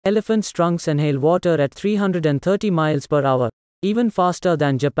Elephants' trunks inhale water at 330 miles per hour, even faster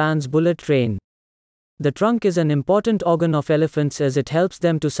than Japan's bullet train. The trunk is an important organ of elephants as it helps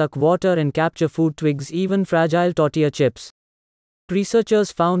them to suck water and capture food, twigs, even fragile tortilla chips.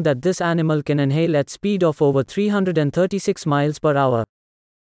 Researchers found that this animal can inhale at speed of over 336 miles per hour.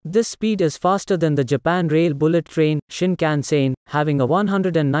 This speed is faster than the Japan Rail Bullet Train, Shinkansen, having a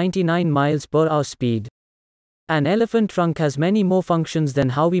 199 miles per hour speed. An elephant trunk has many more functions than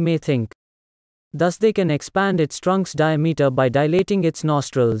how we may think. Thus they can expand its trunk's diameter by dilating its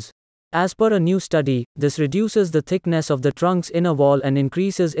nostrils. As per a new study, this reduces the thickness of the trunk's inner wall and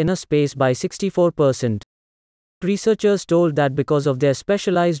increases inner space by 64%. Researchers told that because of their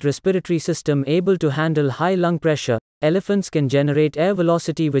specialized respiratory system able to handle high lung pressure, elephants can generate air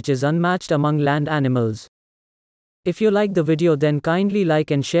velocity which is unmatched among land animals. If you like the video, then kindly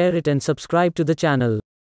like and share it and subscribe to the channel.